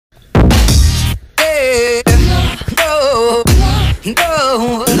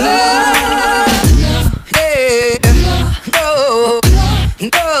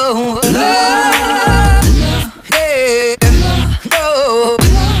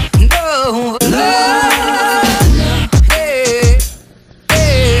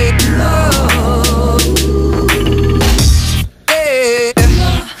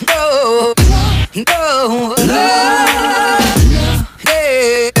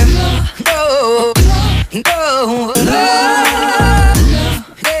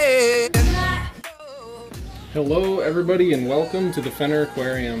everybody, and welcome to the Fenner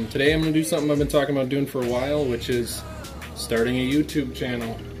Aquarium. Today I'm going to do something I've been talking about doing for a while, which is starting a YouTube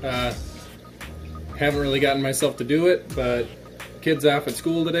channel. Haven't really gotten myself to do it, but kids off at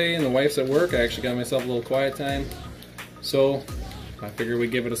school today and the wife's at work. I actually got myself a little quiet time, so I figured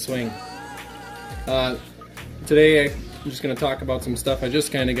we'd give it a swing. Today I'm just going to talk about some stuff I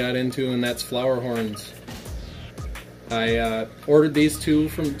just kind of got into, and that's flower horns. I ordered these two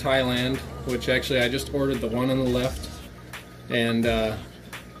from Thailand, which actually I just ordered the one on the left, and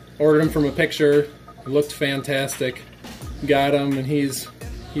ordered him from a picture. It looked fantastic. Got him, and he's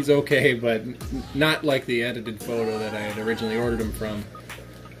okay, but not like the edited photo that I had originally ordered him from.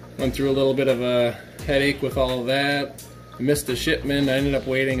 Went through a little bit of a headache with all of that. Missed the shipment. I ended up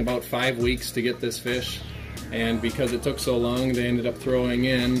waiting about 5 weeks to get this fish, and because it took so long, they ended up throwing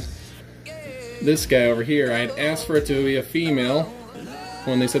in this guy over here. I had asked for it to be a female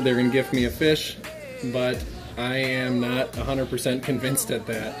when they said they were going to gift me a fish, but I am not 100% convinced at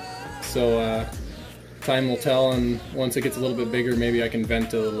that. So time will tell, and once it gets a little bit bigger, maybe I can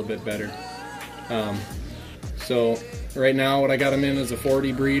vent a little bit better. So right now what I got him in is a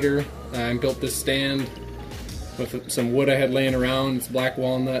 40 breeder. I built this stand with some wood I had laying around. It's black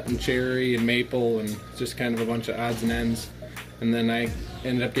walnut and cherry and maple and just kind of a bunch of odds and ends. And then I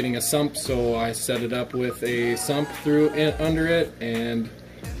ended up getting a sump, so I set it up with a sump under it and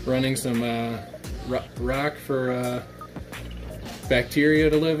running some rock for bacteria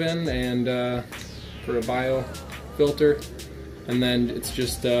to live in, and for a biofilter. And then it's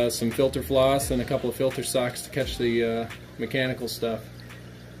just some filter floss and a couple of filter socks to catch the mechanical stuff.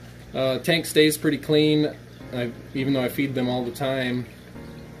 Tank stays pretty clean, even though I feed them all the time.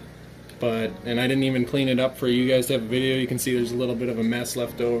 And I didn't even clean it up for you guys to have a video. You can see there's a little bit of a mess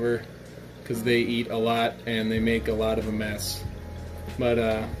left over because they eat a lot and they make a lot of a mess. But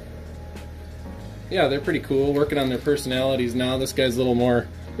yeah, they're pretty cool. Working on their personalities now. This guy's a little more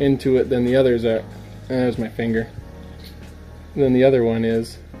into it than the others are. There's my finger. Than the other one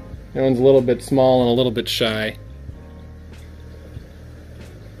is. That one's a little bit small and a little bit shy.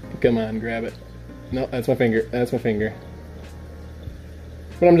 Come on, grab it. No, that's my finger. That's my finger.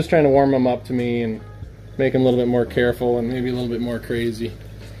 But I'm just trying to warm him up to me and make him a little bit more careful and maybe a little bit more crazy.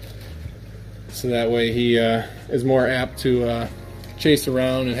 So that way he is more apt to chase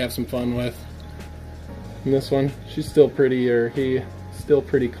around and have some fun with. And this one, she's still pretty, or he's still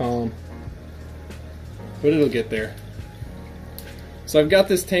pretty calm. But it'll get there. So I've got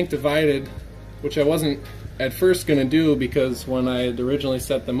this tank divided, which I wasn't at first going to do because when I had originally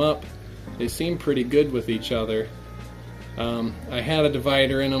set them up, they seemed pretty good with each other. I had a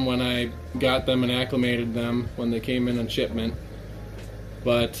divider in them when I got them and acclimated them when they came in on shipment,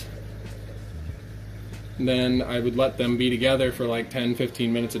 but then I would let them be together for like 10-15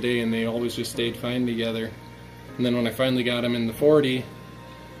 minutes a day, and they always just stayed fine together. And then when I finally got them in the 40,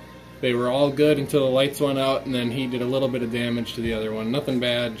 they were all good until the lights went out, and then he did a little bit of damage to the other one. Nothing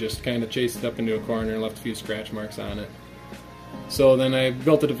bad, just kind of chased it up into a corner and left a few scratch marks on it. So then I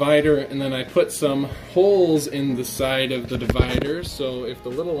built a divider, and then I put some holes in the side of the divider, so if the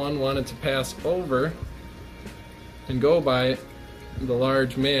little one wanted to pass over and go by the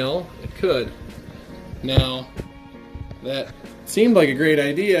large male, it could. Now, that seemed like a great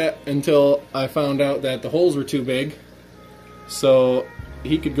idea until I found out that the holes were too big, so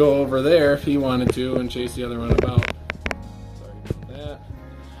he could go over there if he wanted to and chase the other one about. Sorry about that.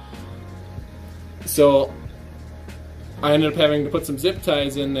 So I ended up having to put some zip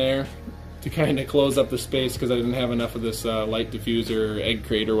ties in there to kind of close up the space because I didn't have enough of this light diffuser, egg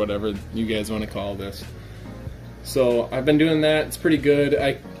crate, or whatever you guys want to call this. So I've been doing that. It's pretty good.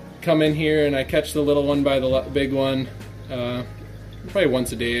 I come in here and I catch the little one by the big one probably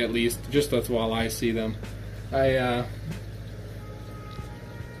once a day at least, just that's while I see them.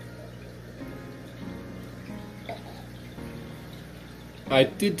 I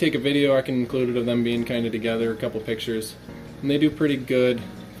did take a video, I can include it, of them being kind of together, a couple pictures, and they do pretty good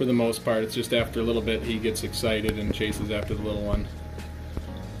for the most part. It's just after a little bit he gets excited and chases after the little one.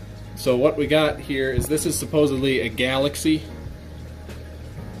 So what we got here is, this is supposedly a Galaxy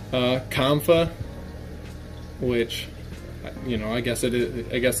Comfa, which, you know, I guess it is,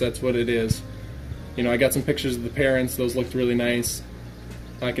 I guess that's what it is. You know, I got some pictures of the parents, those looked really nice.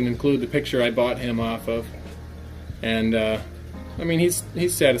 I can include the picture I bought him off of, and I mean, he's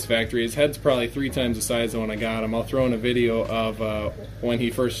satisfactory. His head's probably 3 times the size of when I got him. I'll throw in a video of when he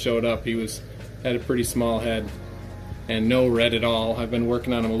first showed up. He had a pretty small head and no red at all. I've been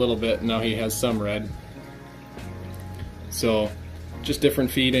working on him a little bit, and now he has some red. So just different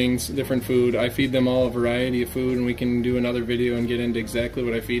feedings, different food. I feed them all a variety of food, and we can do another video and get into exactly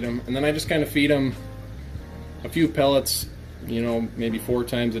what I feed them. And then I just kind of feed them a few pellets, you know, maybe 4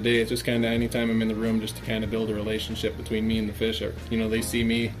 times a day. It's just kind of anytime I'm in the room, just to kind of build a relationship between me and the fish. Or, you know, they see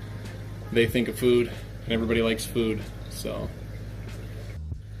me, they think of food, and everybody likes food. So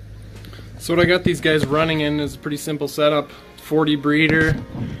what I got these guys running in is a pretty simple setup. 40 breeder,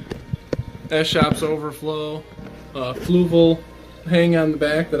 S-Shop's overflow, fluval hang on the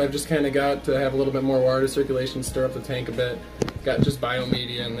back that I've just kind of got to have a little bit more water circulation, stir up the tank a bit. Got just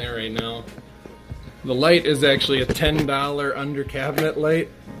biomedia in there right now. The light is actually a $10 under cabinet light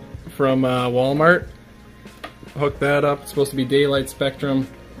from Walmart. Hook that up. It's supposed to be daylight spectrum.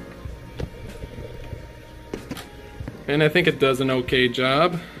 And I think it does an okay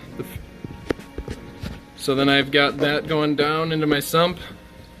job. So then I've got that going down into my sump.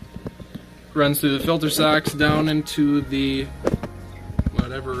 Runs through the filter socks down into the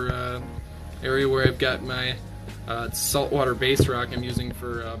whatever area where I've got my saltwater base rock I'm using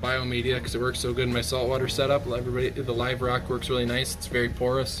for biomedia, because it works so good in my saltwater setup. The live rock works really nice. It's very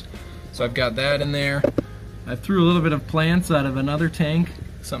porous. So I've got that in there. I threw a little bit of plants out of another tank,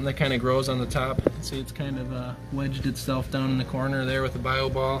 something that kind of grows on the top. See, it's kind of wedged itself down in the corner there with a bio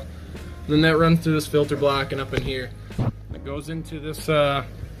ball. And then that runs through this filter block and up in here. It goes into this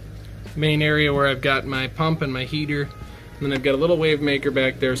main area where I've got my pump and my heater. And then I've got a little wave maker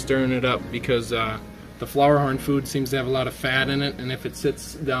back there stirring it up, because the Flowerhorn food seems to have a lot of fat in it, and if it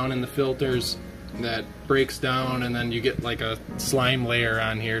sits down in the filters, that breaks down and then you get like a slime layer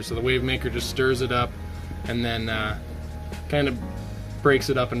on here. So the wave maker just stirs it up and then kind of breaks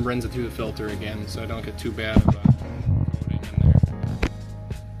it up and runs it through the filter again, so I don't get too bad of a coating in there.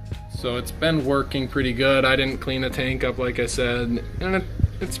 So it's been working pretty good. I didn't clean the tank up like I said, and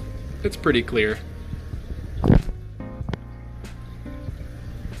it's pretty clear.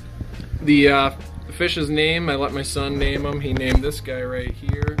 The fish's name, I let my son name him. He named this guy right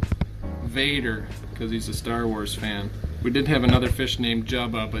here Vader, because he's a Star Wars fan. We did have another fish named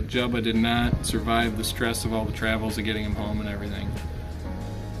Jubba, but Jubba did not survive the stress of all the travels of getting him home and everything.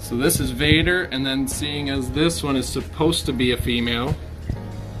 So this is Vader, and then seeing as this one is supposed to be a female,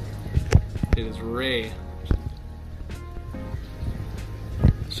 it is Ray.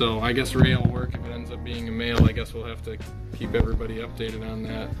 So I guess Ray will work. If it ends up being a male, I guess we'll have to keep everybody updated on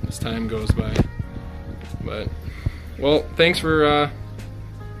that as time goes by. But, well, thanks for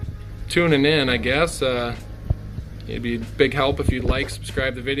tuning in, I guess. It'd be a big help if you'd like,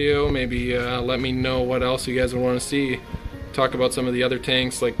 subscribe the video, maybe let me know what else you guys would want to see. Talk about some of the other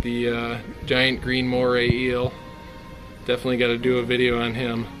tanks, like the giant green moray eel. Definitely got to do a video on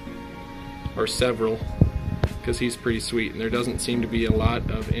him, or several, because he's pretty sweet, and there doesn't seem to be a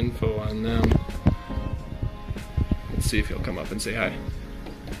lot of info on them. Let's see if he'll come up and say hi.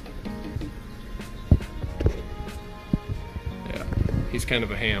 Yeah, he's kind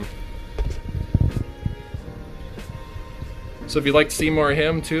of a ham. So if you'd like to see more of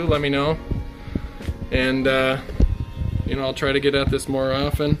him too, let me know. And you know, I'll try to get at this more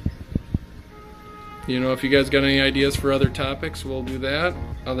often. You know, if you guys got any ideas for other topics, we'll do that.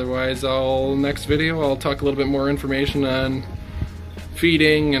 Otherwise, next video I'll talk a little bit more information on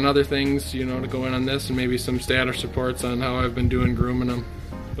feeding and other things, you know, to go in on this, and maybe some status reports on how I've been doing grooming them.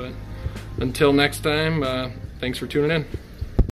 But until next time, thanks for tuning in.